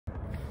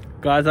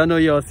Guys, I know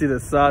y'all see the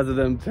size of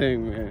them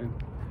thing, man.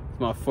 It's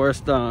my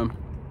first time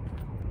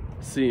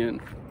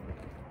seeing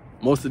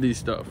most of these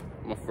stuff.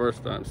 My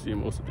first time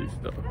seeing most of these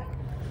stuff.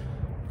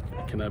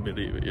 I cannot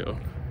believe it, yo.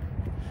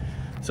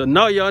 So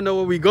now y'all know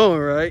where we going,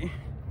 right?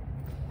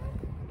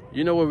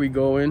 You know where we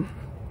going.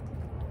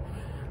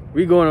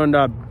 We going on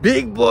that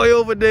big boy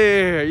over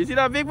there. You see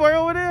that big boy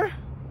over there?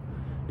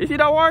 You see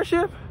that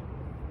warship?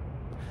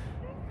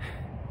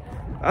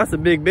 That's a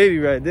big baby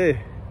right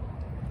there.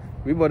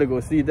 We better go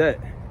see that.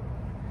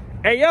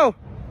 Hey, yo,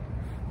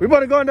 we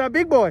better go on that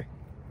big boy.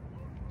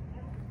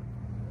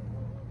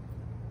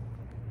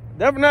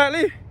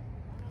 Definitely.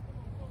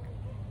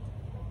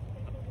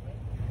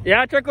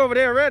 Yeah, I check over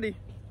there already.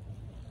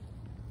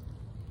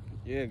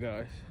 Yeah,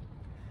 guys.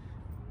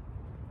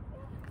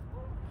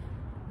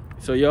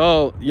 So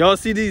y'all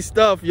see these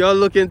stuff, y'all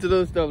look into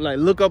those stuff, like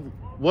look up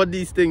what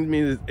these things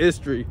mean. Is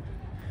history.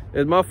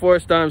 It's my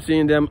first time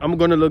seeing them. I'm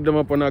gonna look them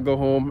up when I go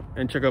home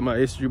and check out my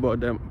history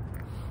about them.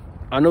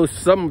 I know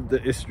some of the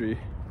history,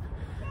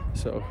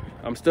 so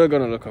I'm still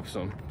gonna look up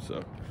some.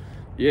 So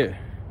yeah,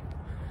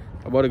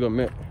 I'm about to go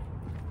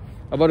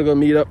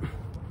meet up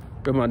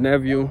with my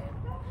nephew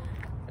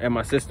and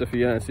my sister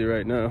fiance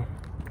right now.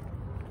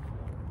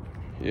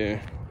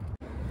 Yeah,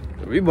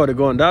 we about to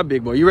go on that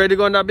big boy. You ready to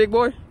go on that big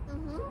boy?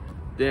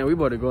 Damn, we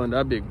about to go on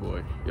that big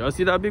boy. Y'all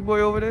see that big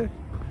boy over there?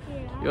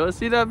 Yeah. Y'all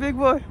see that big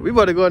boy? We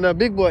about to go on that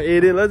big boy,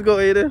 Aiden. Let's go,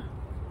 Aiden.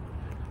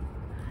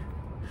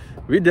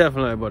 We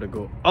definitely about to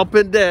go up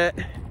in that.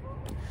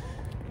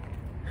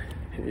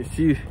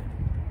 See.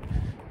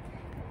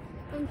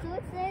 I'm so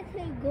excited to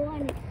go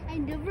on it. I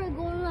never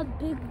go on a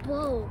big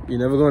boat. You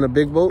never go on a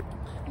big boat?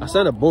 No. That's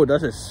not a boat,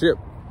 that's a ship.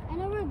 I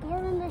never got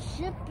on a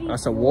ship before.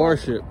 That's a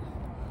warship.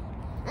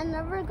 I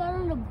never got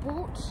on a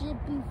boat ship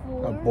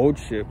before. A boat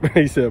ship?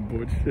 He said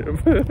boat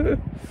ship.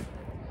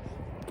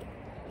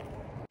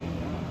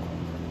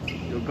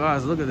 Yo,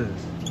 guys, look at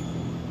this.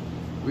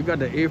 We got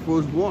the Air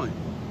Force One.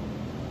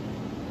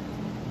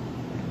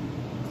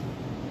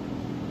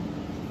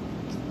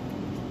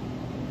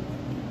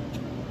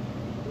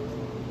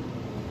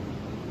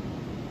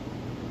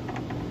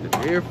 The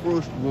Air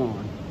Force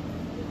One.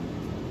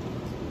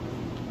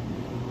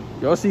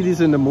 Y'all see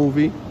these in the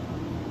movie?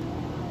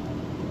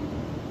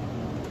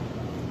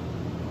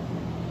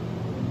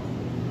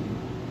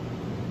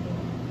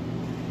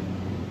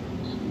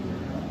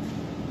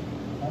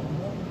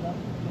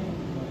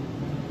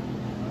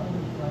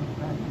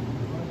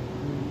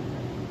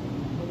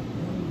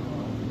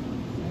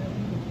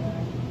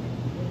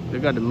 They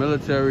got the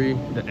military,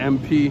 the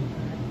MP.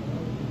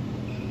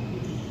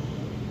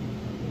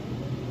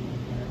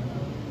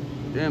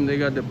 Damn, they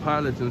got the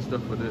pilots and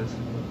stuff for this.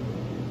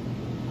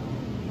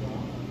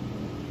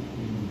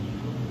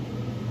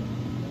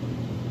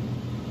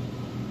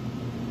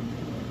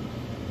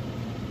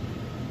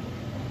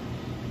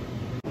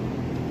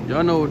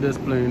 Y'all know what this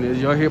plane is.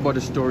 Y'all hear about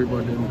the story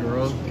about them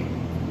girls.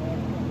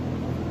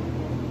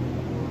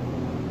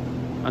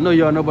 I know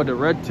y'all know about the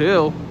Red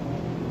Tail.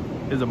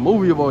 There's a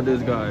movie about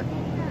this guy.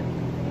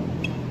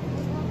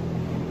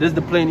 This is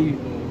the plane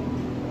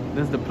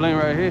this is the plane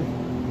right here.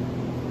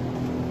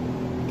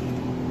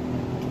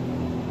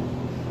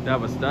 They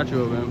have a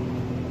statue of him.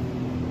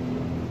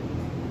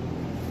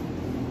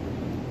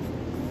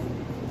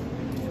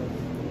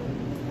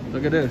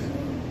 Look at this.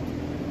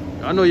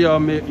 I know y'all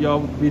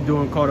be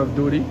doing Call of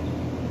Duty.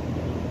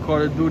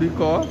 Call of Duty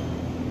car.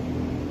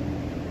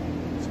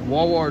 It's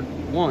World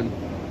War I.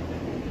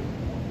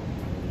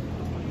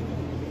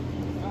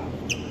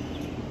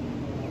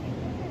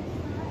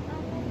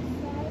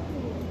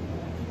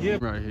 Yeah,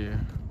 right here.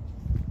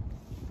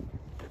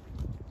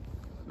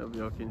 I don't know if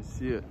y'all can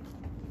see it.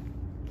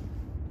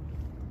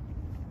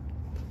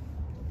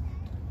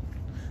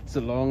 It's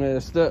a long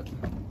ass step.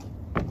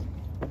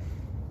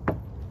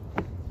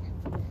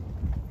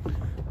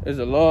 It's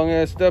a long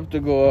ass step to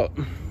go up.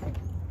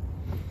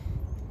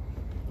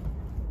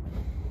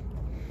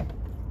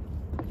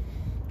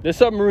 This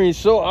submarine's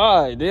so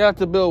high. They have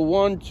to build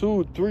 1,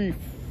 2, 3,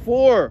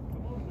 4.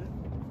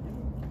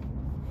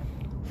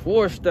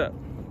 4 steps.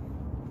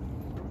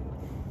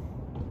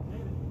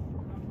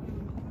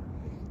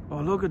 Oh,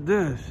 look at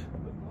this.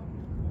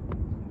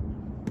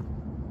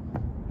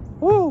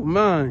 Oh,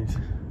 man.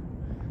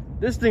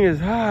 This thing is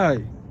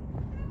high.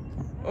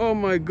 Oh,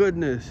 my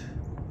goodness.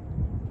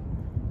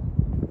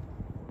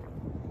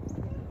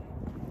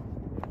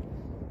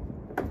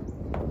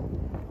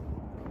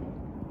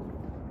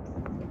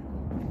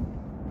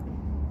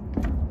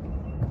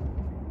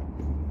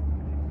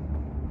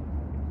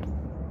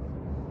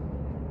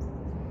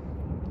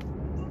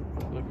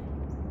 Look.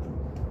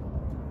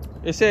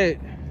 It said,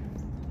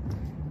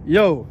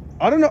 yo,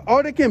 I don't know,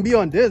 all they can be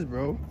on this,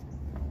 bro.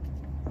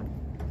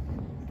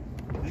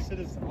 This shit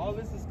is, all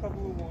this is covered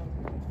with water.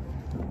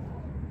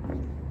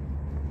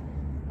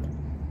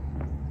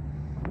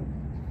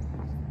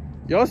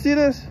 Y'all see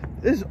this?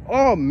 It's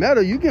all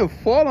metal. You can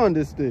fall on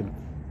this thing.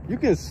 You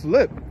can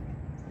slip.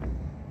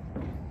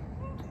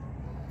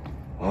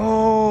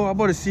 Oh, I'm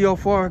about to see how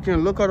far I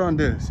can look out on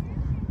this.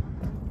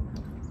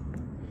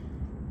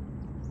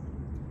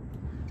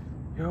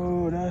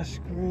 Yo, that's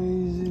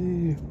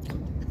crazy.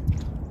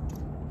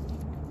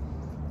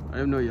 I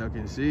didn't know y'all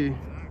can see.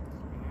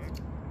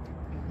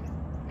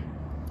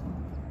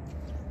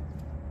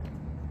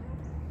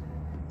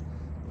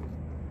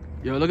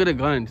 Yo, look at the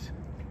guns.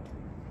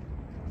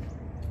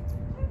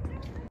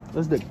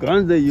 That's the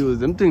guns they use.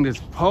 Them things is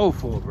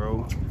powerful,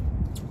 bro.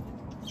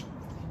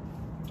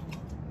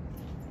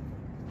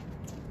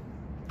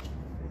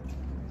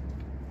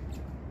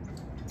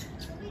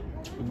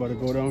 We about to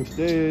go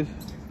downstairs.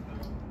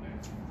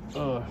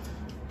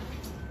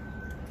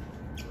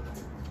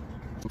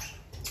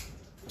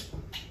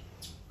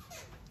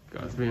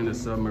 Guys, we're in the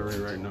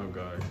submarine right now,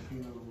 guys.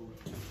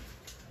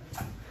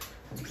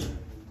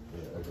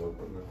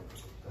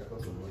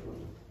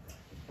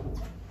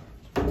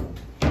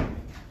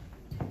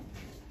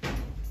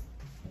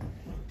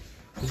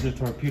 This is the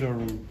torpedo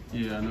room.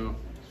 Yeah, I know.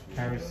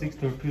 Carries 6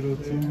 torpedo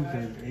tubes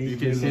and 8. You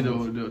can see the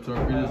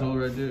torpedoes hole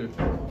right there.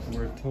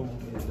 We're told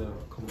in the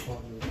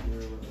compartment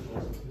here.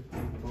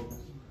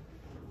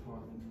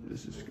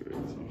 This is crazy.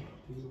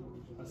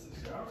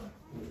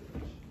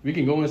 We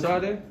can go inside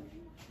there?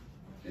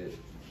 Yeah,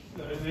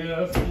 that's,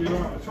 you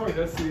don't have a choice.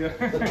 That's the,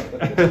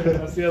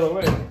 that's the other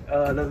way.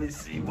 Let me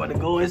see. Want to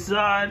go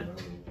inside?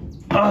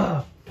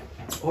 Oh,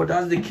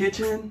 that's the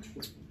kitchen?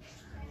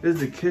 This is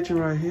the kitchen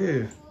right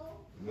here.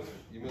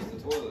 You missed the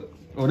toilet.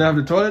 Oh, they have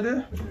the toilet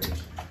there?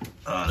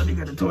 Let me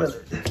get the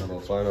toilet. I'm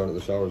gonna find out at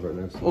the shower's right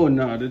next to Oh,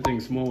 nah, this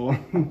thing's small.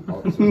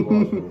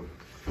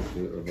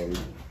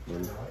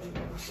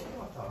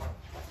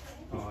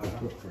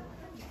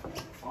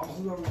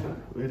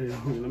 Wait,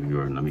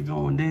 let me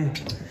go in there.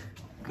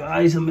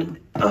 Guys, I'm in.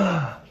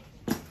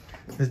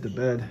 It's the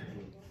bed.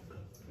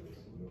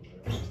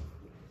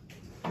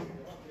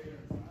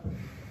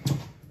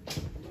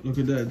 Look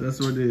at that. That's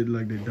where they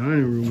like the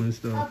dining room and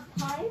stuff.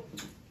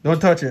 Don't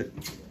touch it.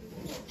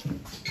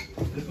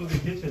 This was the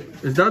kitchen.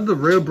 Is that the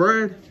real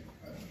bread?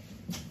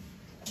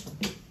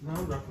 No,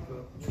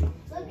 replica.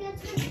 Look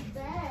at this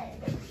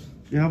bed.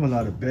 You have a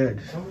lot of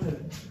beds. Show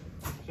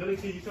the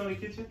kid. You saw the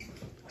kitchen?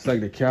 It's like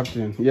the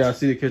captain. Yeah, I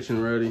see the kitchen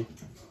already.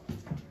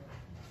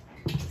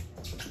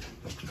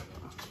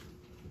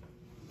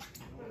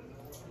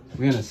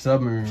 We're in a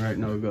submarine right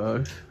now,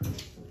 guys.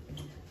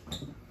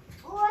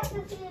 Oh, I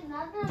can see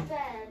another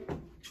bed.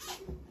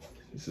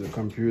 This is a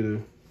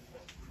computer.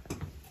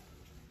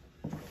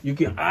 You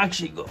can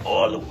actually go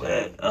all the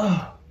way.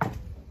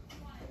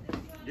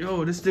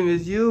 Yo, this thing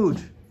is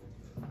huge.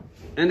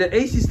 And the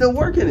AC still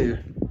working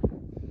here.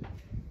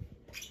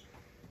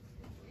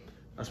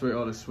 That's where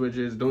all the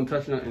switches. Don't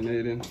touch nothing,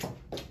 Aiden.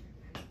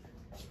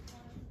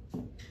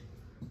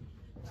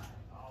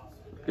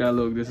 Yeah,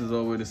 look, this is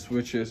all where the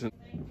switches.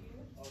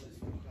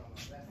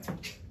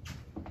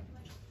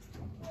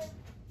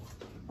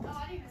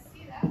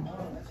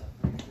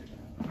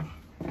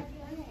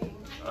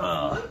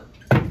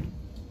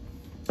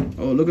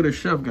 Oh, look at the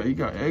chef guy. He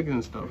got eggs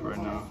and stuff right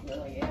now.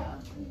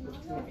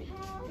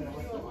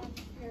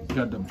 You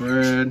got the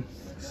bread,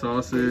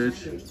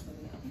 sausage.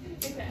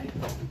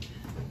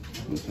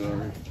 I'm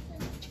sorry.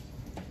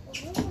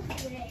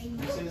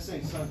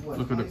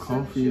 Look at the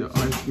coffee, the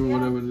ice cream,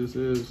 whatever this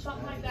is.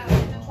 Something like that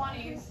in the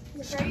 20s.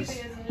 It's crazy,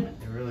 isn't it?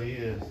 It really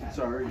is.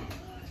 Sorry.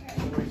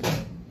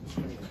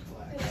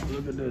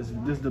 Look at this.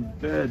 This is the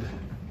bed.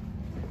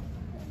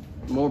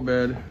 More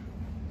bed.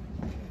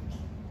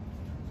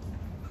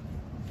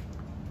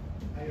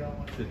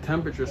 The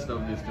temperature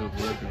stuff is still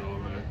working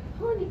over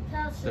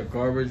there. The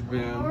garbage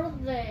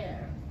bin.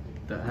 There.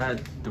 The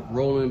hat, the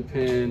rolling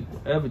pin,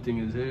 everything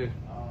is here.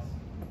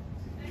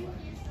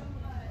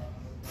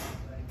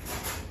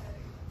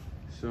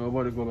 So I'm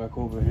about to go back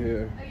over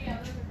here. Oh yeah,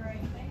 those are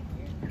great. Thank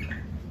you.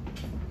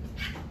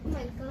 Oh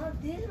my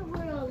god, these are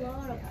where a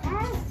lot of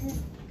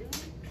passes.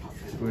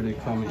 Where they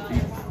come and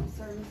eat.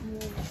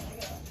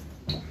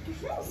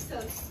 So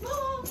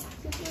small.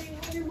 Just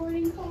like have your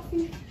morning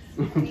coffee.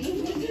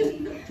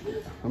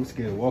 I'm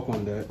scared to walk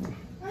on that.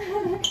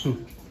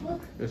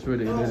 That's where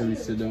they literally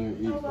sit down and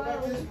eat.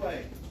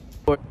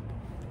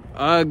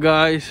 Alright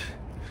guys,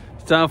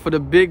 it's time for the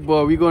big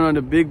boy. We're going on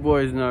the big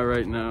boys now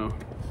right now.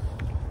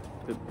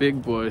 The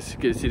big boys. You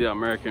can see the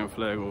American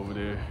flag over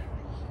there.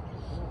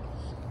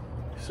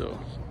 So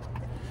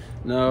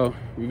now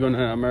we're gonna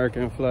have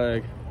American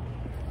flag.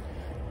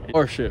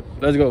 Warship.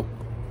 Let's go.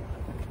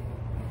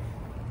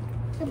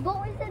 The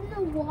boat is in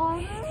the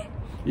water?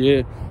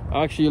 Yeah,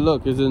 actually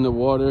look, it's in the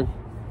water.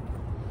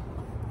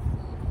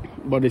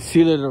 But they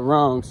seal it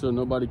around so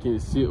nobody can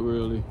see it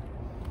really.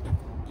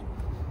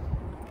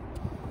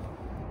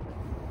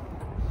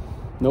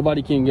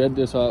 Nobody can get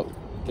this out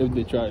if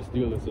they try to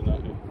steal this or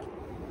not.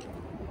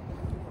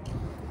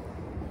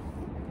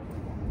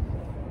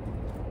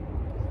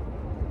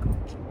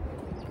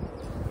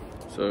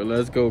 So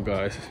let's go,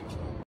 guys.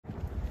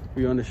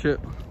 We on the ship.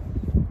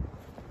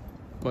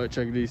 But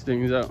check these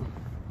things out.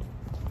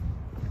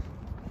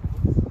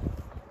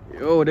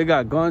 Yo, they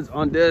got guns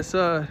on their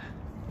side.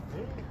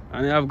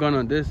 And they have a gun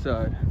on this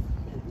side.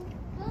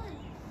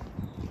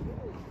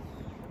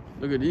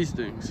 Look at these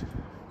things.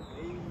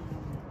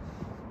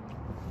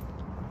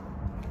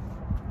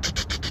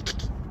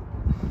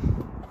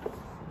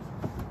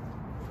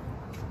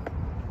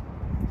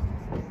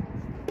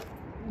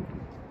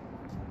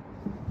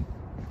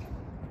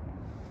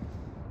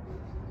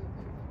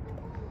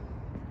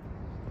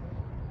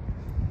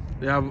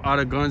 They have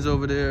other guns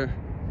over there.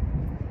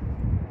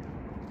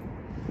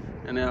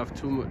 And they have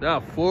 2 more. They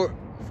have four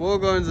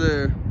guns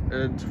there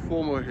and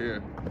 4 more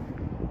here.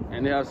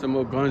 And they have some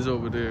more guns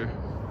over there.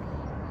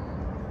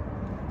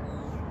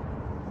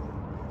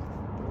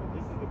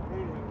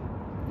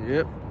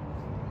 Yep.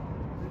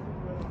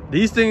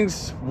 These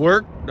things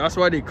work. That's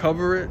why they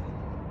cover it.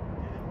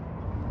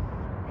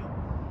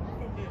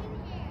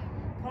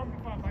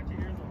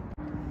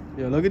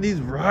 Yeah, look at these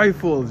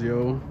rifles,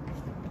 yo.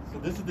 So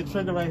this is the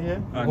trigger right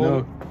here. I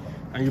know.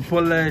 And you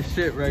pull that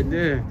shit right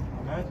there.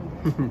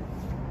 Imagine.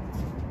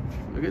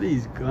 Look at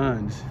these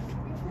guns.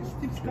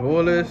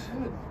 All this.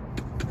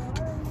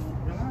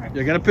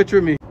 Yeah, get a picture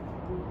of me.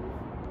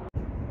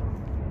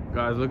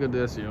 Guys, look at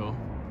this, yo.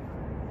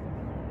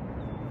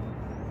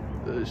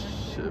 This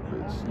ship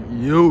is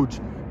huge.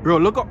 Bro,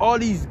 look at all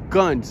these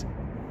guns.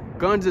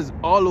 Guns is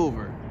all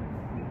over.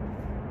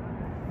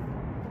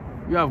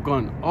 You have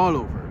gun all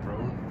over,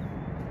 bro.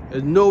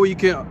 There's no way you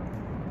can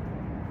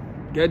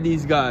get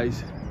these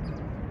guys.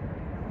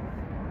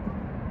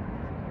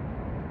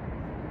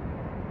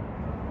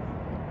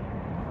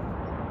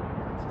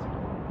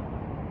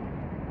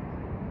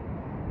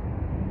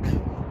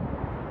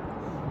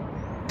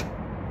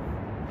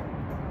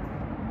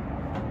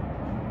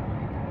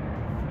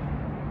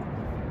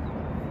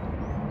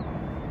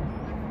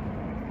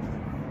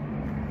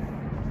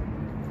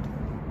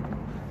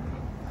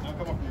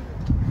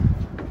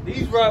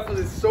 These rifles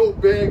is so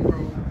big, bro.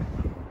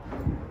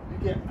 You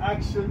can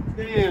actually,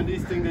 damn,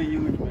 these things are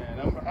huge, man.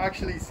 I'm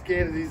actually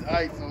scared of these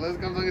heights, so let's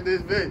come look at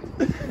this bitch.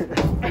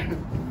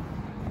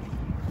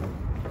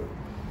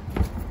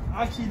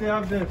 Actually, they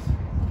have this.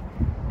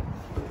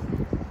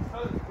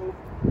 Telescope.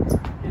 You can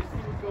see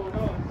what's going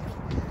on.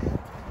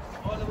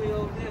 All the way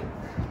over there.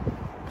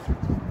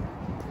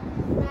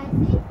 Can I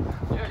see?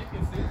 Yeah, you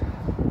can see.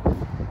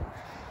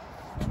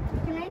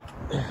 Can I?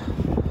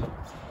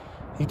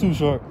 He's too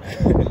short.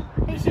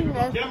 You should be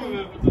my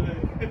cameraman for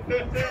today.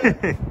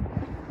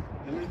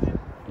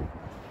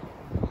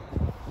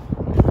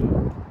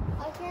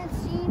 I can't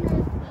see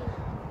nothing.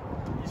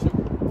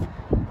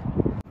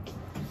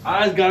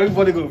 Alright, guys,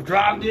 everybody go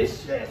drop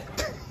this shit.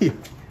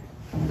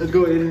 Let's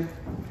go in.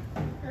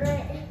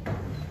 Right.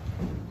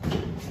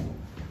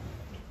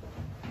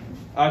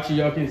 Actually,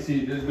 y'all can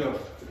see this is the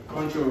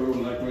control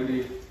room, like where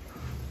they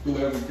do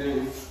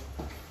everything.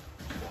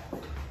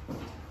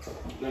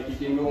 Like you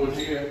can go in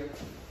here.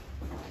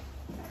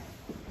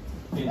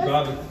 You can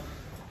drive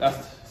it.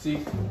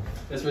 See,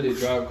 that's where they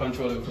drive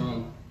control it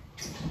from.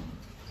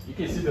 You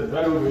can see the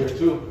bed over here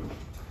too.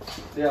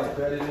 They have a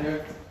bed in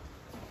here.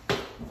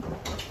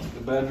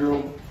 The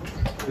bedroom.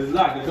 It's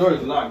locked. The door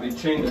is locked. They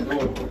chained the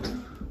door.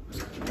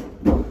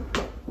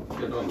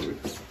 Get on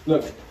with it.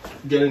 Look,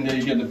 get in there.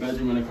 You get the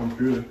bedroom and a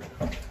computer.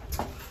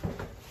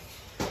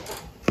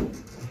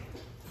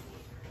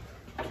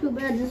 Too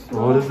bad this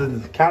Oh, this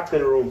is the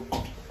captain room.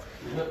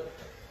 Yep.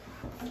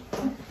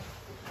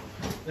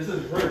 This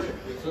is bridge.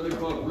 It's what they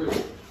call a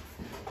bridge.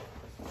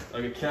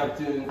 Like a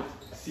captain,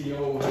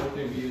 CO,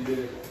 everything be in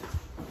there.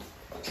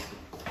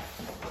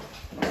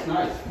 It's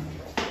nice.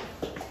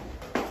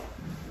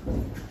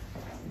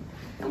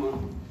 Come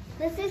on.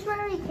 This is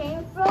where we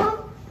came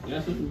from.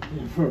 Yes, this is where we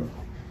came from.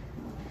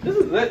 This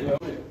is lit, yo.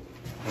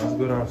 Let's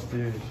go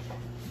downstairs.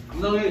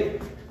 No,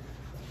 here.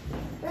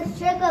 Let's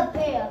check up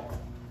here.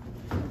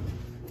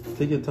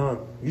 Take your time.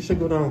 You should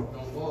go down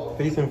Don't fall.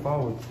 facing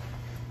forward.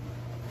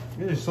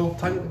 You're so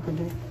tight. Get in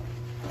here.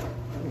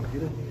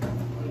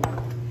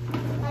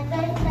 I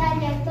thought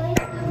Daddy, I thought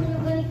you were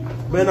going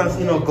to. Man, I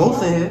see no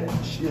ghosts in here.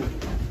 Shit.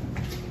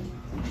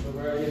 So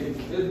right here.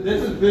 This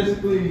is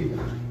basically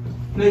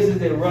places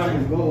they run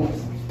and go.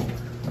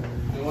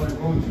 They want to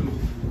go to.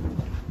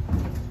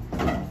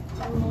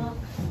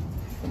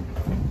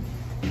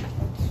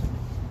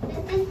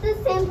 Is this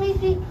the same place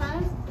we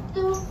come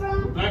through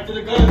from? Back to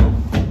the gun.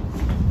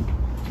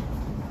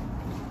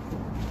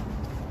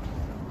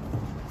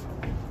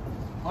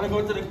 I want to go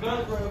to the gun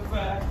real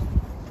fast.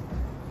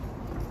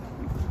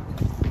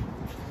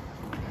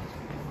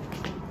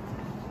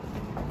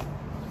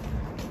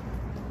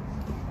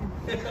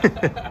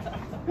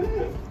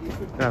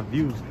 That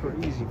view's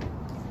crazy.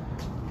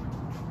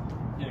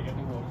 Yeah, get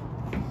the wall.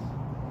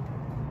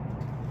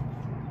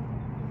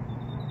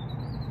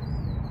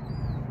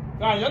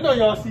 Guys, y'all know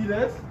y'all see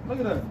this. Look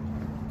at that.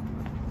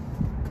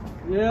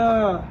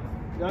 Yeah,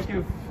 y'all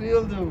can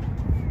feel them.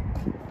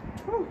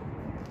 Whew.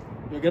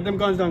 Yo, get them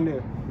guns down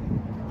there.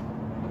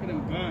 Look at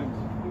them guns.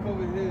 Look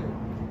over here.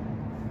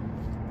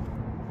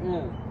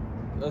 Yeah,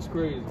 that's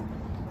crazy.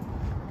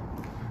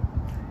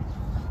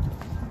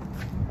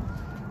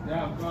 They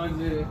have guns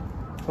there.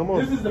 Come on.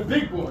 This is the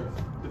big boys.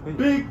 The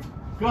big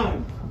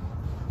guns.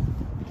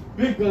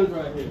 Big guns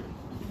right here.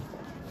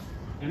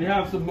 And they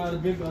have some other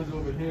big guns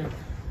over here.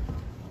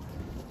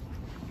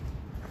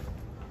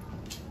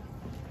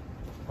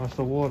 Watch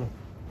the water.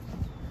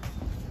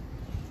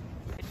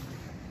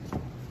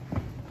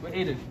 Where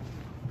Aiden?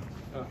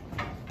 Oh.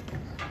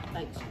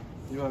 Thanks.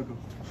 You're welcome.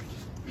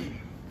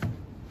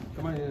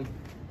 Come on in.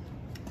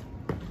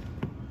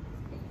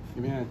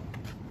 Give me a hand.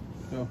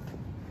 Yo.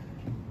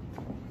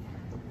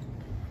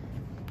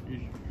 You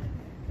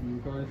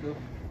record yourself?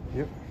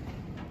 Yep.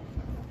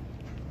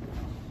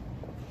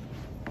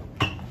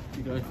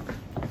 You guys.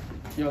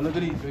 Yo, look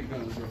at these big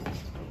guns, bro.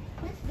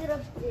 Let's get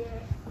up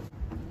there.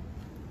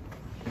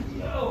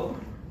 Yo!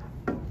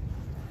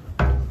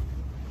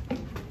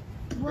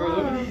 Bro,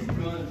 look at these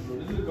guns, bro.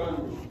 This is a gun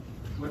room.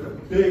 With a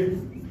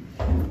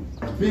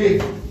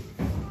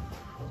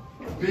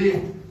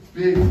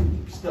big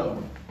stuff.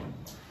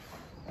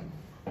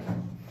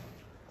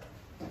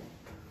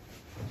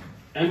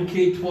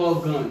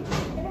 MK12 gun.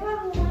 They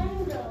have a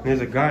window. There's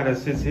a guy that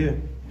sits here.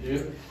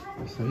 Yeah.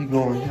 So he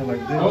going here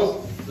like this.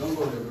 Oh, don't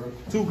go there, bro.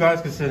 Two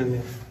guys can sit in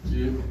there.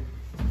 Yeah.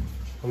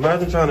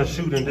 Imagine trying to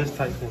shoot in this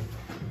type thing.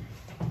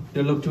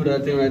 They look to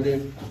that thing right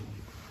there.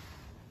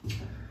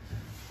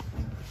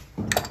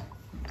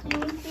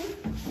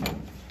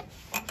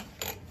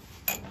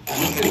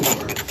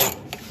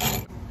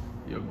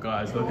 Yo,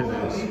 guys, look at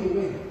this.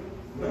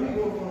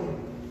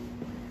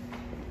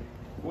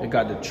 They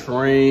got the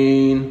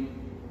train.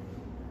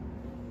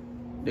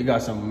 They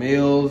got some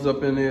mails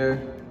up in there.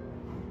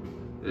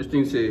 This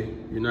thing say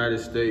United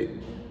States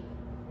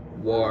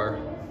War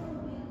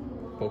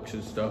books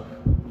and stuff.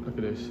 Look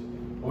at this.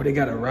 Oh, they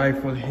got a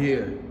rifle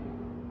here.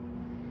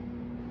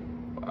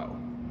 Wow.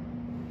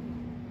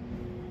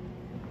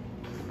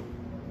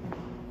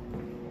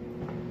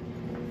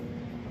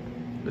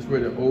 That's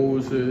where the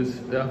O's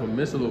is. They have a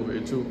missile over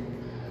here too.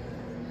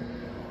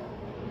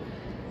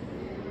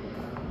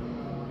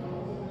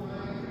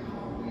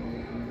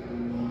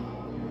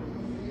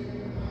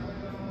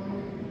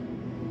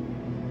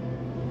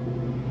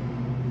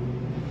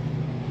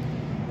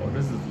 Oh,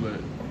 this is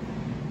lit.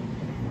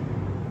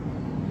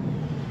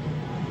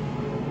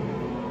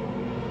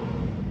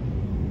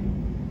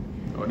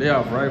 Oh, they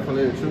have rifle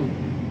here too.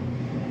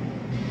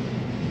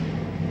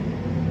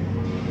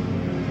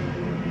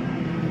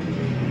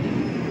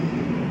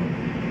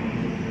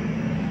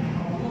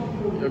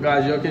 Yo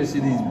guys, y'all can see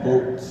these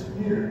boats.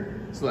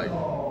 It's like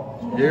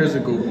years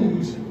ago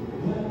boats.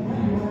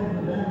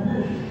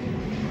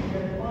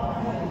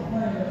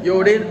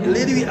 Yo, they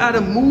literally had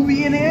a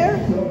movie in here?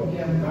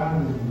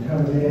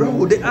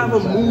 Bro, they have a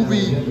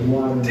movie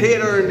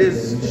theater in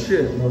this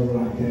shit.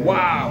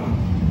 Wow.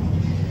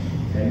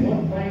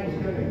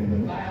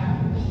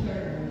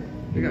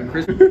 They got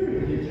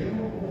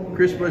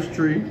Christmas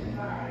tree.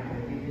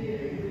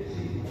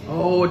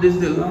 Oh, this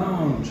is the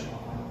lounge.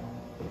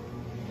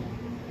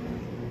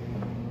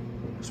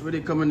 That's where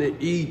they come in to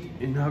eat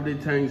and have their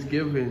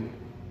Thanksgiving.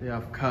 They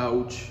have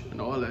couch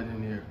and all that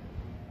in here.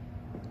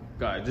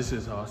 Guys, this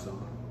is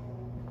awesome.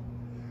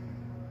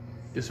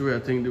 This is where I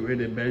think where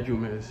their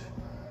bedroom is.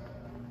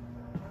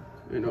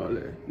 And all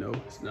that. No,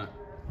 it's not.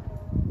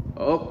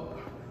 Oh.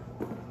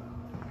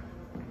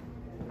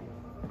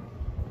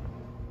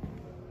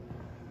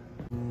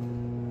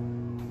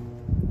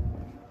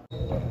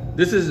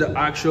 This is the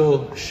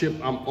actual ship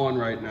I'm on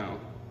right now.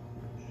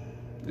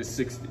 The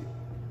 60.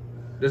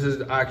 This is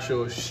the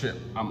actual ship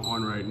I'm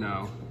on right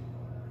now.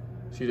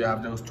 See, they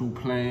have those two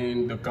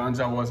planes, the guns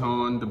I was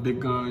on, the big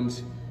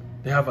guns.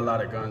 They have a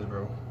lot of guns,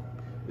 bro.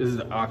 This is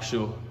the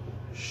actual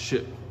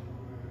ship.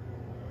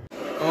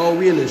 Oh,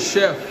 we in the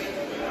chef.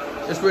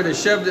 That's where the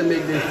chef that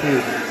make this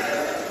food.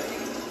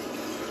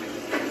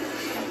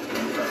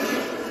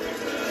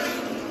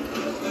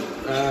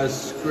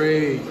 That's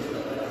great.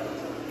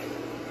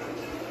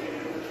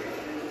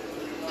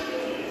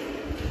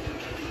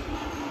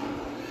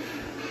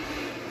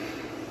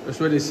 That's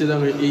where they sit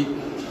down and eat.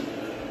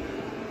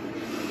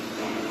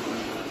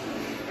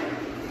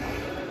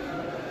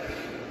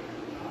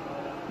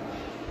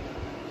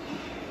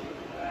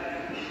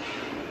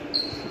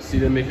 See,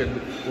 they make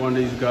one of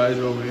these guys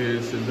over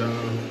here sit down.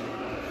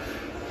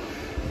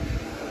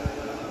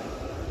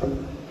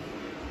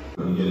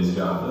 When he get his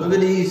job done. Look at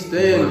these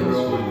things,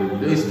 bro.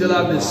 They still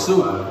have this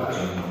suit.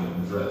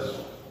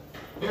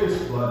 There's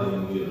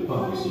flooding with the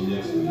pump you see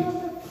next to me.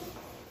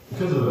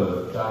 Because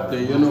of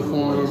the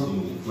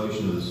uniform.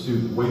 Inflation of the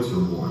suit, weights are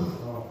worn.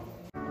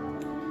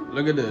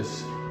 Look at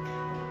this.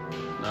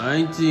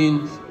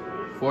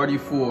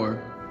 1944.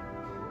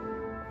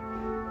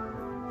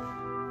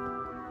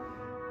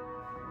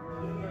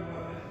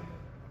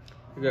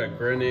 We got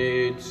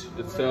grenades,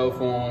 the cell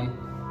phone,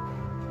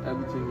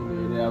 everything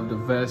in there. They have the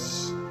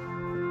vests.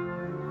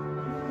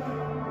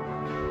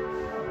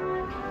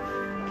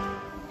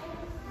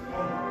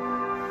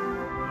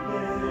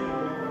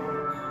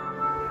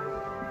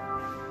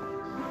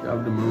 They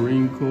have the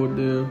Marine Code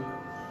there.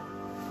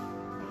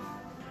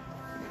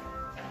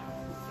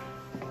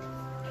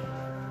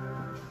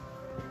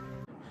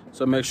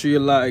 So make sure you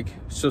like,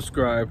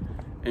 subscribe,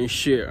 and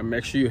share. And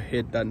make sure you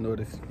hit that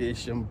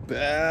notification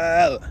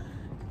bell.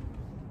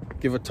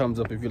 Give a thumbs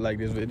up if you like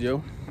this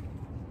video.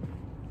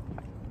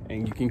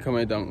 And you can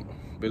comment down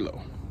below.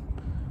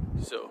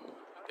 So,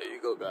 there you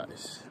go,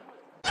 guys.